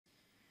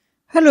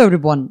Hello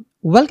everyone,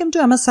 welcome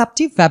to MS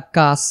Active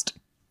Webcast.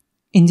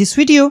 In this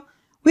video,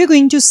 we are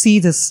going to see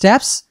the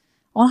steps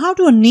on how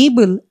to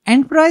enable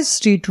Enterprise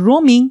State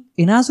Roaming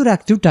in Azure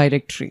Active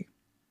Directory.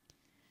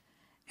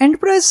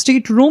 Enterprise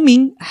State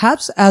Roaming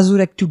helps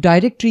Azure Active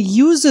Directory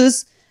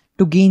users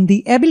to gain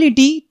the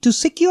ability to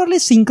securely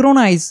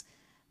synchronize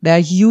their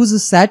user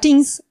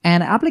settings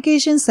and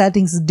application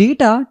settings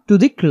data to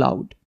the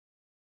cloud.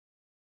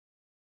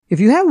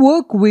 If you have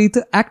worked with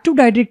Active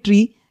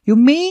Directory, you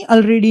may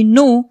already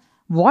know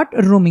what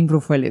a roaming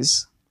profile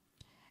is.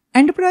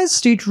 Enterprise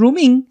State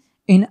Roaming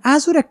in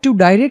Azure Active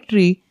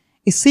Directory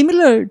is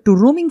similar to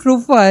roaming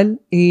profile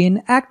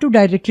in Active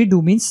Directory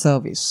Domain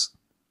Service.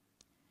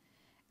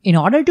 In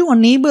order to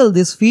enable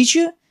this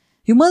feature,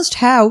 you must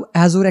have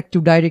Azure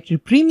Active Directory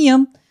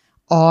Premium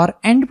or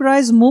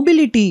Enterprise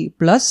Mobility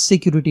Plus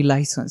Security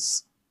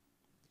License.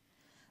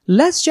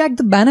 Let's check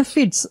the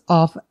benefits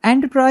of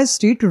Enterprise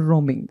State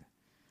Roaming.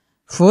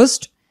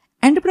 First,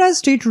 Enterprise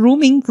State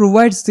Roaming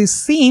provides the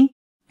same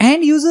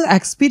end-user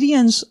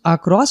experience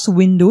across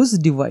Windows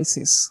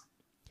devices.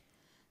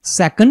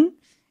 Second,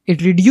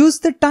 it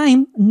reduces the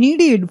time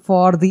needed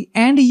for the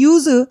end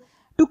user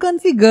to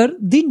configure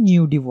the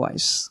new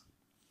device.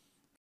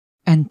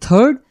 And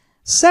third,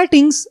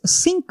 settings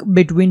sync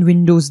between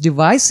Windows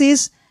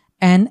devices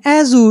and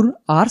Azure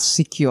are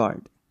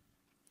secured.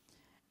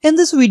 In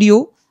this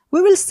video,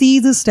 we will see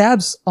the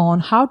steps on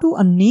how to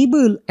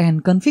enable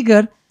and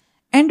configure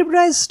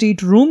Enterprise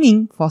State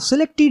Roaming for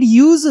selected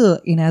user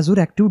in Azure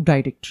Active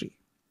Directory.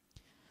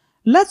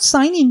 Let's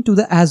sign in to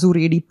the Azure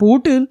AD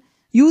portal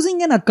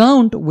using an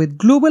account with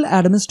global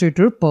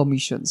administrator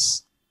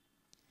permissions.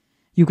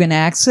 You can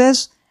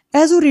access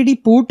Azure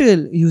AD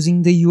portal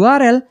using the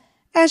URL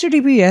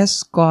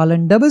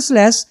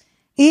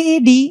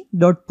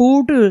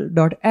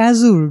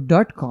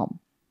https://aad.portal.azure.com.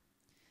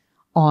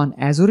 On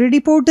Azure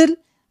AD portal,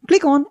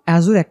 click on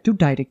Azure Active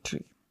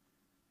Directory.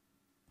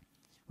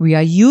 We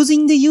are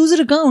using the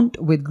user account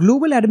with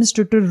global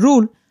administrator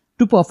role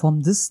to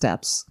perform these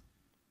steps.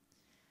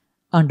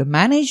 Under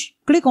Manage,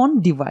 click on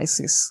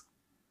Devices.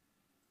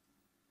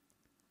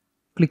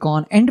 Click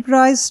on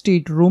Enterprise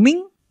State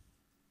Roaming.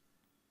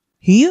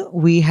 Here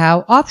we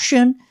have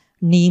option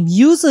Name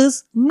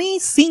users may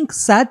sync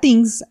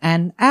settings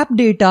and app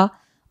data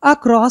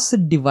across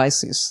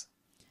devices.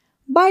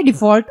 By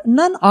default,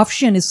 none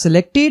option is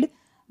selected.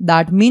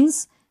 That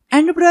means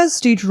Enterprise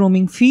State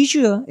Roaming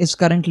feature is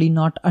currently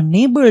not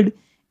enabled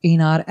in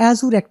our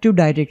Azure Active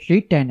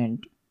Directory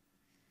tenant.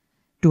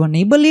 To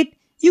enable it,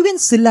 you can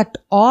select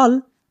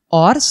All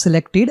or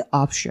Selected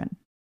option.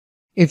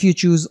 If you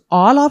choose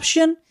All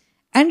option,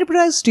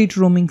 Enterprise State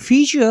Roaming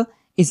feature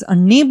is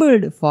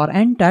enabled for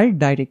entire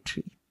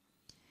directory.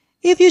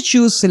 If you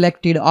choose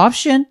Selected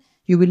option,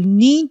 you will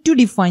need to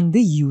define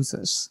the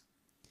users.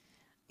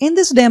 In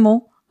this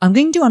demo, I'm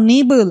going to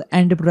enable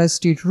Enterprise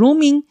State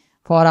Roaming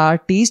for our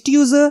test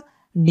user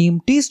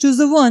named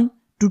TestUser1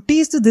 to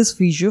test this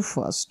feature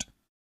first.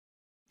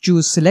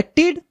 Choose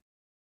Selected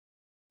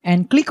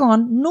and click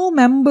on No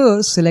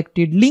Member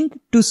Selected link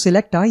to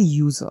select our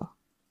user.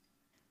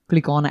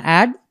 Click on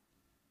Add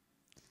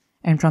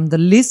and from the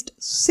list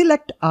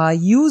select our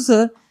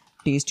user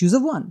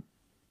TestUser1.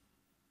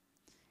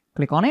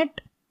 Click on it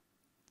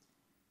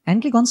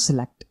and click on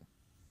Select.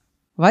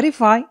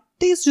 Verify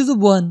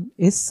TestUser1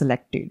 is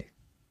selected.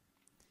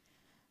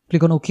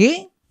 Click on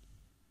OK.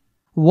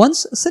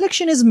 Once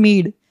selection is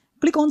made,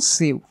 click on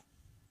Save.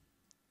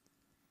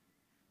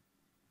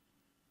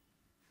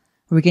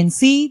 We can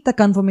see the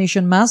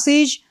confirmation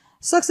message,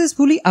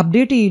 successfully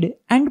updated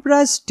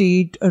Enterprise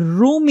State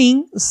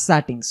Roaming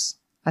settings.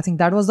 I think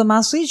that was the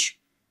message.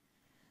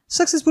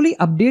 Successfully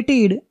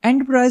updated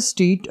Enterprise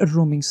State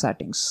Roaming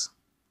settings.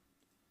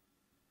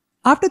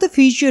 After the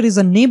feature is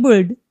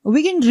enabled,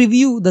 we can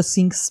review the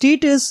sync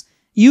status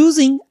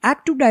using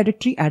Active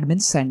Directory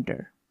Admin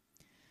Center.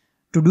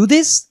 To do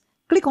this,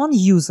 click on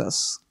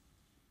Users.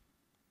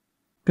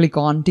 Click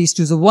on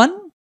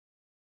TestUser1.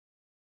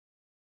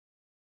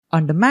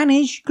 Under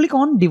Manage, click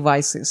on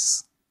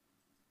Devices.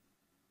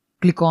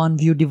 Click on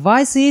View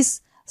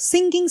Devices,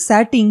 Syncing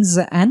Settings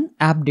and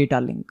App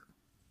Data link.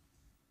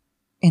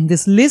 In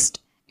this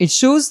list, it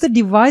shows the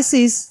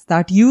devices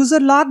that user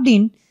logged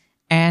in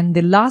and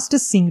the last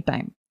sync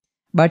time.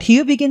 But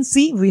here we can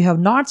see we have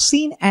not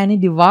seen any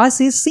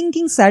devices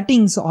syncing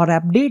settings or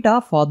app data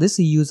for this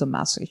user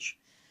message.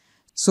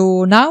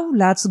 So now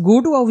let's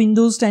go to our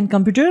Windows 10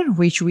 computer,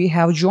 which we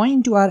have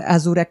joined to our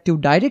Azure Active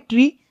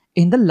Directory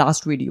in the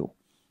last video.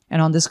 And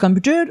on this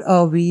computer,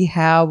 we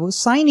have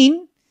signed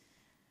in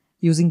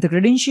using the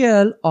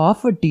credential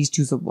of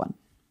TestUser1.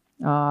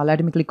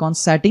 Let me click on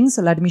Settings.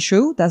 Let me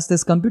show that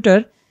this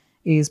computer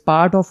is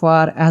part of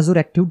our Azure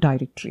Active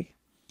Directory.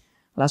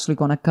 Let's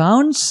click on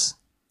Accounts.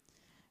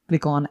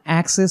 Click on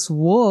Access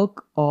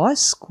Work or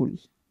School.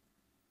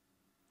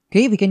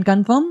 Okay, we can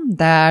confirm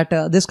that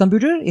this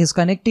computer is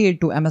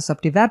connected to MS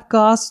Active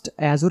Webcast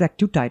Azure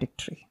Active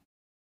Directory.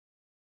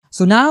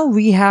 So now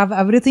we have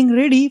everything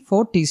ready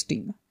for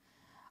testing.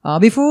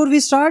 Before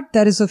we start,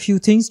 there is a few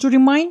things to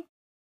remind.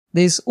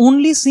 This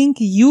only sync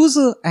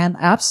user and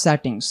app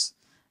settings,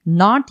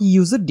 not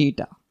user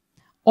data.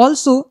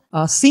 Also,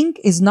 a sync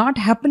is not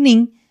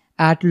happening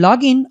at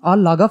login or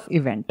logoff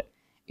event.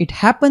 It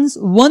happens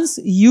once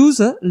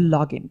user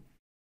login.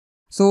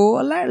 So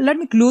let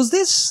me close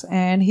this,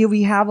 and here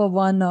we have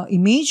one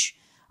image.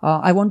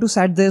 I want to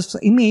set this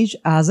image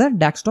as a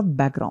desktop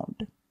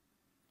background.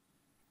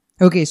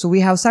 Okay, so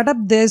we have set up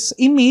this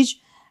image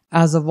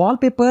as a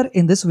wallpaper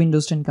in this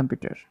Windows 10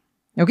 computer.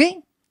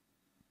 Okay.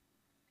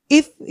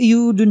 If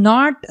you do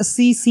not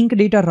see sync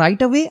data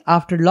right away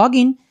after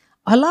login,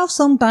 allow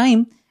some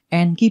time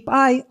and keep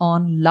eye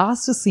on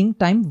last sync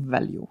time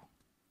value.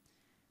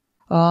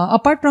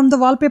 Apart from the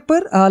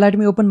wallpaper, let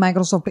me open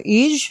Microsoft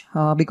Edge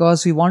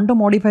because we want to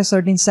modify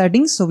certain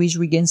settings so which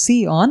we can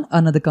see on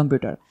another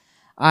computer.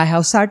 I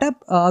have set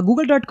up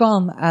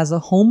google.com as a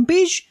home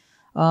page.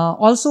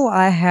 Also,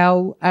 I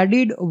have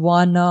added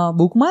one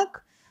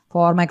bookmark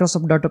for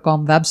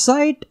Microsoft.com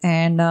website,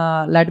 and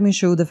let me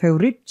show the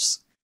favorites.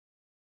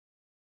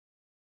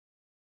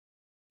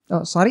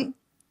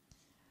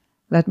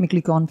 Let me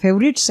click on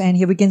favorites, and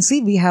here we can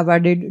see we have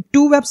added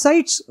two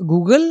websites,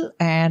 Google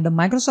and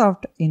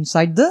Microsoft,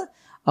 inside the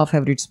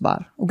favorites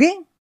bar. Okay.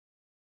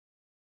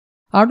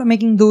 After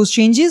making those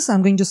changes,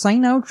 I'm going to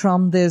sign out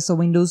from this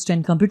Windows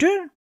 10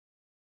 computer.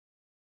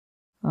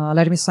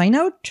 Let me sign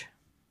out.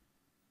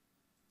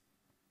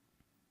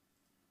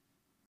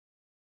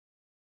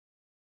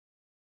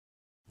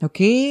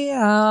 Okay.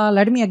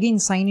 Let me again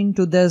sign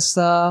into this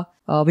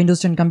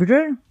Windows 10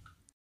 computer.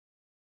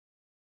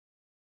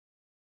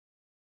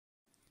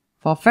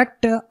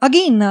 Perfect.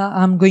 Again,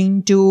 I'm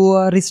going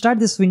to restart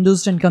this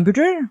Windows 10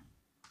 computer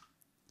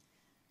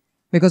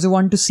because we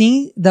want to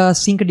see the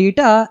sync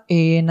data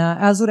in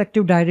Azure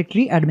Active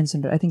Directory Admin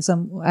Center. I think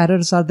some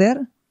errors are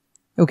there.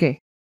 Okay,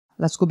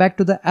 let's go back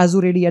to the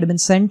Azure AD Admin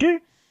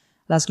Center.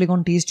 Let's click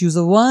on Test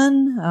User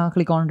 1,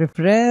 click on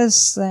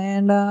Refresh,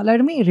 and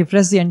let me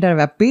refresh the entire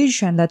web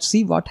page and let's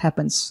see what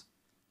happens.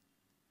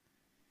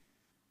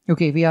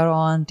 Okay, we are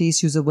on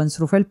Test User 1's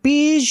profile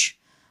page.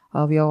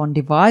 We are on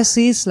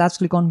devices. Let's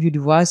click on view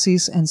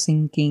devices and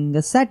syncing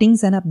the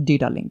settings and app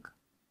data link.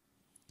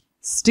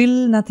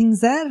 Still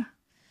nothing's there.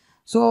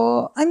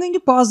 So I'm going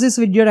to pause this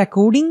video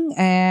recording,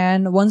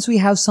 and once we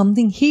have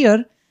something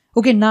here,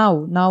 okay,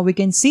 now we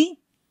can see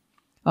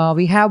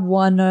we have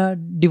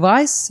one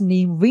device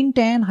named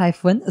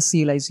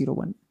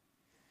Win10-CLI01.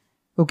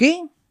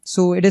 Okay,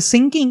 so it is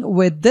syncing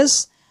with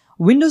this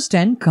Windows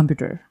 10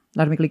 computer.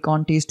 Let me click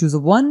on Test User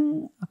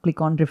 1,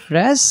 click on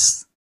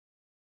Refresh.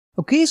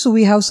 Okay, so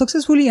we have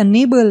successfully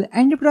enabled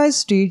enterprise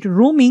state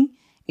roaming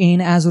in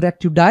Azure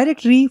Active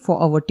Directory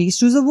for our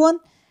Test User 1,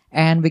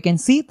 and we can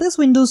see this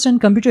Windows 10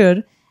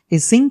 computer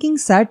is syncing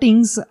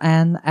settings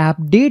and app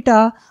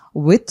data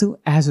with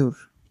Azure.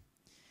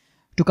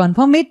 To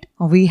confirm it,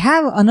 we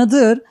have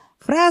another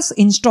fresh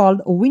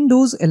installed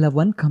Windows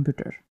 11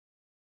 computer.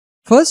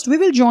 First, we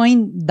will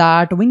join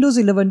that Windows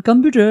 11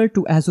 computer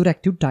to Azure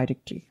Active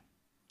Directory.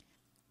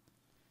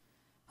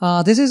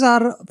 This is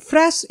our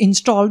fresh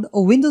installed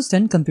Windows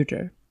 10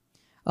 computer.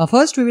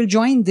 First, we will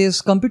join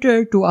this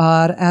computer to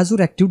our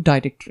Azure Active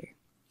Directory.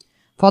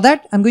 For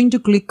that, I'm going to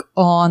click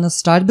on the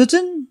Start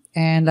button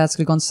and let's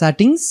click on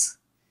Settings.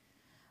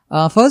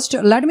 First,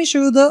 let me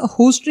show you the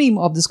host name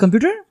of this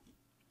computer.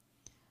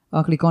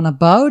 Click on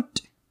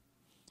About.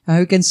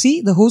 You can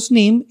see the host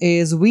name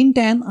is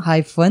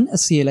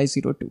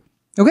Win10-CLI02.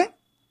 Okay.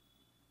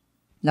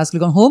 Let's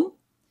click on Home.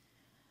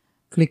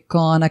 Click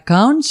on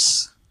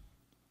Accounts.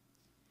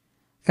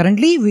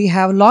 Currently, we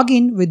have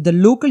login with the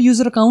local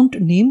user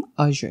account named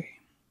Azure.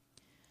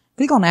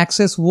 Click on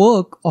Access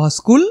Work or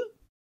School.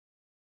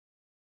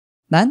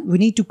 Then we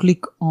need to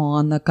click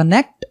on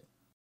Connect.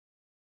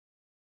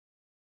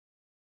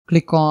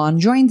 Click on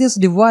Join this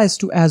device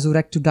to Azure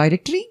Active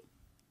Directory.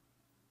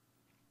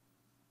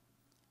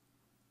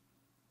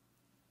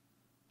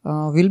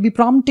 We'll be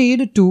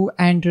prompted to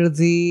enter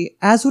the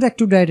Azure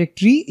Active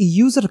Directory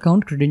user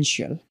account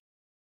credential.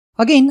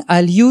 Again,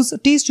 I'll use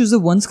Test User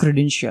 1's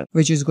credential,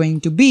 which is going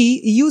to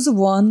be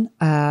user1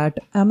 at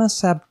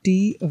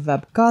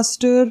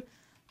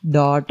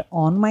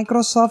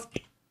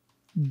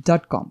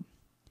msaptwebcaster.onmicrosoft.com.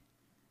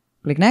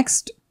 Click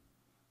Next.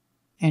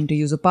 Enter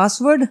user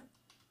password.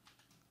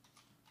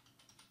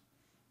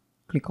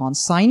 Click on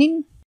Sign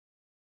In.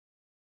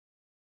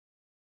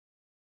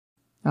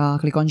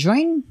 Click on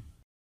Join.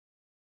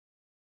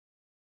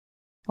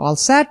 All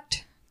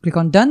set. Click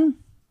on Done.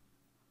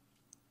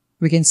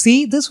 We can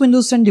see this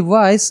Windows 10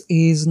 device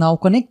is now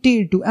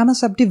connected to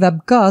MSApti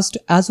Webcast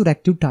Azure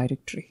Active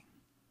Directory.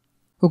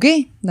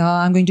 Okay, now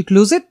I'm going to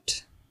close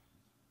it.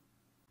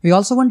 We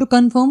also want to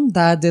confirm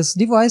that this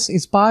device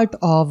is part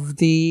of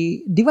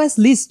the device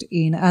list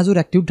in Azure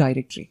Active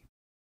Directory.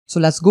 So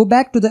let's go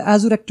back to the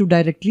Azure Active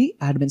Directory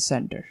Admin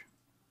Center.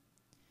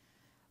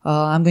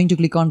 I'm going to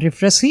click on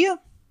Refresh here.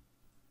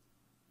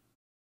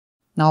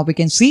 Now we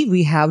can see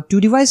we have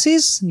two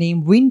devices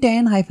named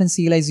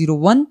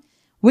Win10-CLI01,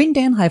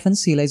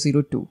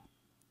 Win10-CLI02.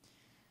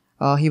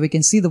 Here we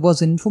can see the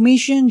version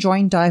information.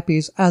 Join type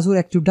is Azure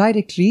Active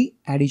Directory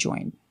AD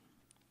join.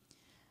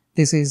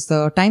 This is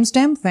the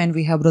timestamp when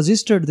we have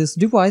registered this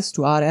device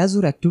to our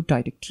Azure Active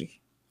Directory.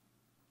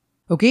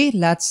 Okay,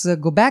 let's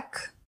go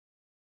back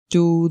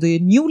to the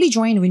newly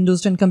joined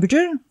Windows 10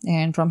 computer,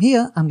 and from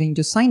here I'm going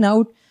to sign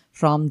out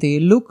from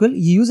the local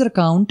user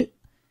account.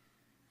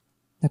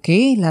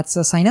 Okay, let's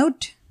sign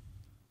out.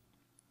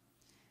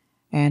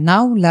 And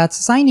now let's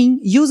sign in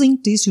using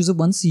this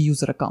user1's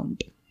user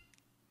account.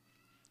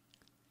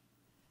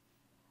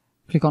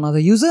 Click on other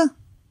user.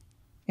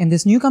 In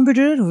this new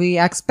computer, we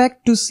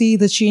expect to see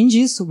the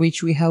changes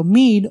which we have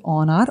made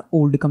on our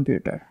old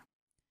computer.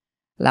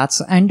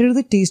 Let's enter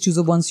the test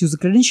user1's user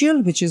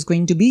credential, which is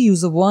going to be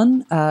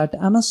user1 at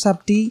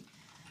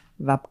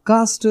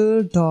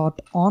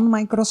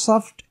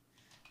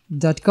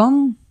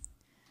mssapti-webcaster.onmicrosoft.com.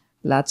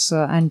 Let's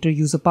enter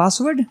user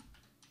password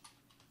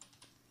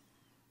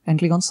and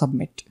click on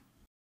submit.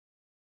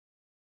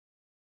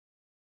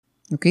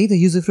 Okay, the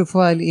user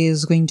profile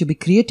is going to be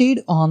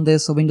created on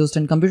this Windows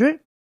 10 computer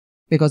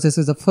because this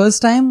is the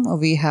first time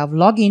we have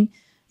login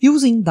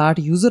using that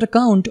user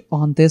account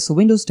on this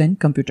Windows 10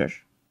 computer.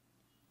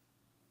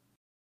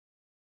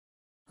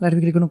 Let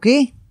me click on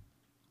OK.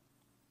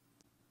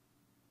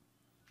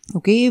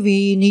 Okay,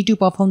 we need to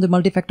perform the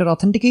multi-factor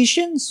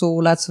authentication. So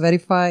let's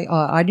verify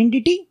our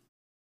identity.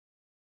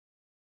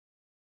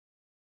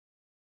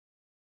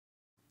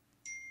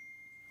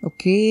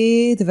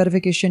 Okay, the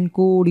verification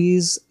code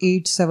is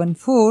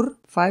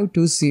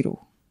 874520.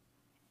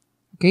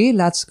 Okay,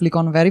 let's click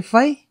on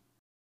verify.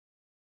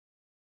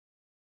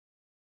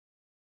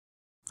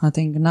 I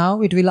think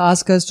now it will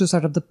ask us to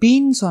set up the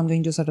PIN. So I'm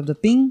going to set up the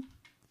PIN.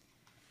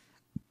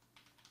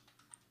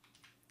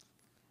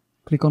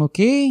 Click on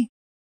OK.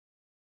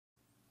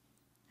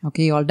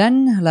 Okay, all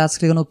done. Let's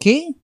click on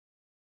OK.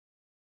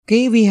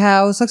 Okay, we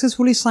have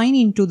successfully signed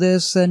into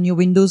this new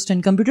Windows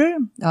 10 computer.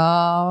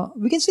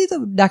 We can see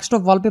the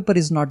desktop wallpaper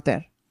is not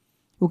there.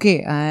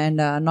 Okay, and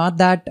not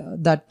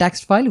that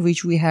text file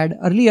which we had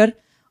earlier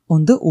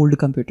on the old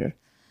computer.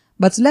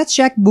 But let's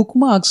check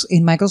bookmarks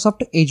in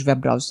Microsoft Edge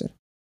web browser.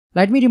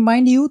 Let me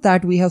remind you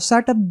that we have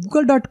set up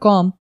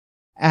google.com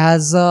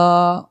as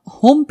a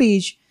home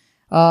page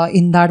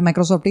in that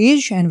Microsoft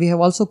Edge, and we have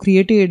also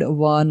created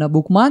one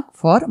bookmark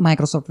for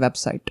Microsoft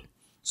website.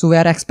 So we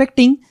are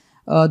expecting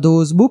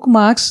those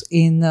bookmarks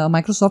in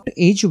Microsoft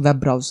Edge web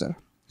browser.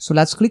 So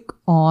let's click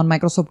on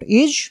Microsoft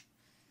Edge.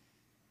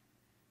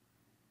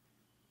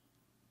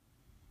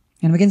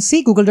 And we can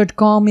see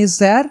google.com is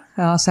there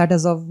set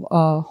as a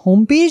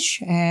home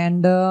page.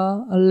 And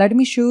let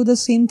me show the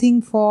same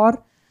thing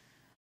for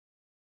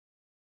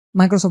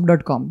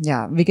Microsoft.com.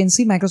 Yeah, we can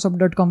see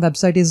Microsoft.com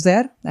website is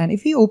there. And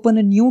if we open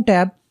a new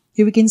tab,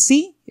 here we can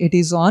see it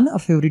is on a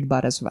favorite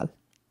bar as well.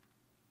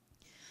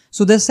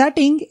 So the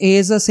setting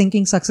is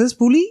syncing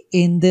successfully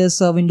in this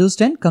Windows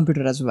 10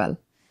 computer as well.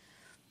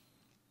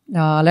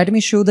 Let me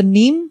show the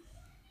name,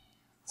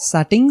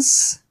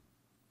 settings,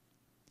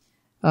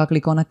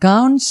 click on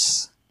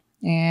accounts,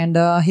 and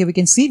here we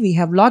can see we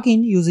have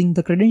login using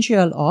the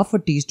credential of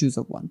test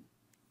user1.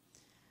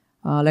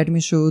 Let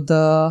me show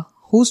the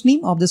host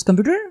name of this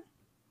computer.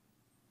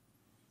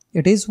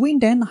 It is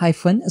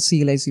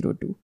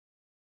win10-CLI02.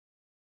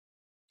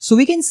 So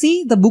we can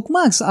see the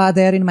bookmarks are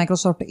there in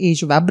Microsoft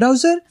Edge web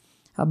browser,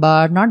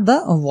 but not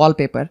the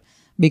wallpaper,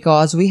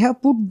 because we have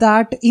put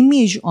that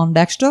image on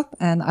desktop,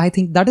 and I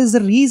think that is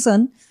the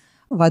reason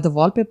why the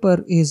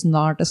wallpaper is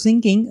not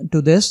syncing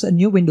to this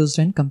new Windows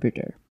 10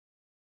 computer.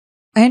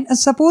 And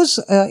suppose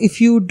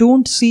if you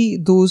don't see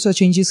those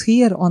changes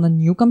here on a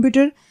new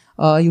computer,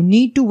 you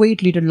need to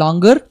wait a little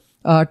longer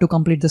to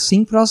complete the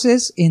sync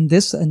process in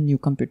this new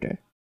computer.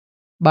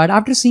 But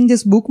after seeing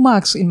these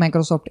bookmarks in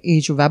Microsoft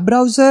Edge web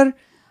browser,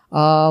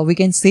 we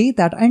can say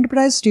that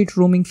enterprise state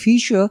roaming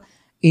feature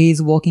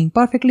is working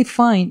perfectly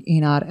fine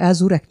in our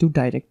Azure Active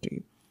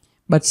Directory.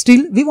 But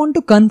still, we want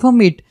to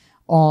confirm it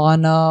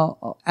on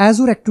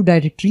Azure Active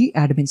Directory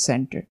Admin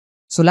Center.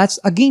 So let's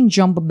again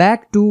jump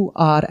back to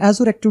our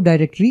Azure Active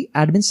Directory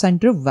Admin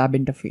Center web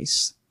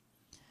interface.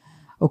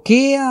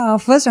 Okay,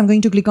 first I'm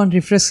going to click on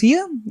refresh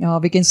here.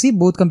 We can see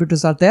both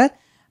computers are there,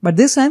 but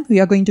this time we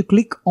are going to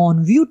click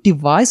on view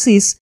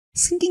devices,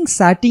 syncing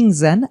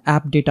settings and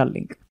app data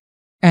link.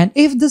 And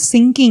if the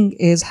syncing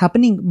is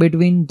happening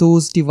between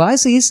those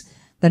devices,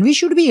 then we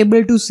should be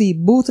able to see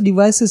both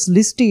devices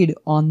listed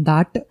on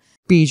that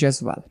page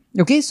as well.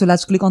 Okay, so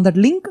let's click on that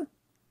link.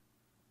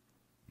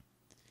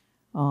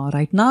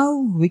 Right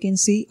now we can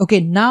see,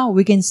 okay, now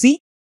we can see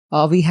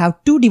we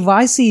have two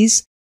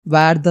devices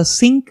where the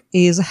sync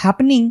is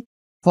happening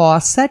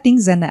for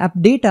settings and app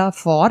data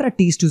for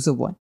test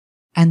user1.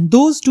 And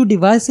those two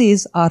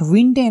devices are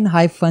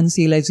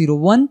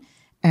win10-CLI01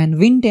 and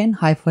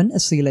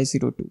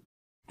win10-CLI02.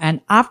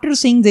 And after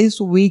seeing this,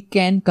 we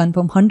can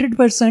confirm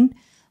 100%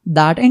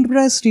 that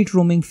enterprise state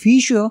roaming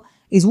feature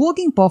is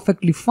working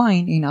perfectly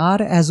fine in our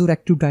Azure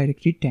Active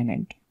Directory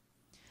tenant.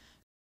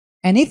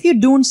 And if you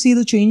don't see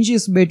the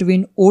changes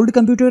between old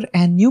computer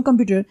and new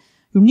computer,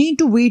 you need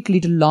to wait a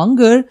little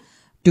longer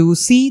to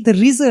see the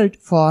result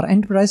for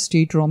enterprise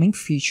state roaming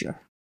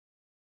feature.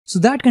 So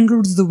that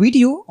concludes the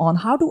video on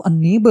how to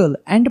enable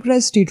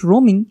enterprise state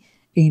roaming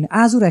in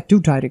Azure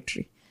Active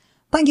Directory.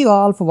 Thank you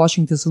all for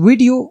watching this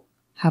video.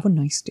 Have a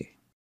nice day.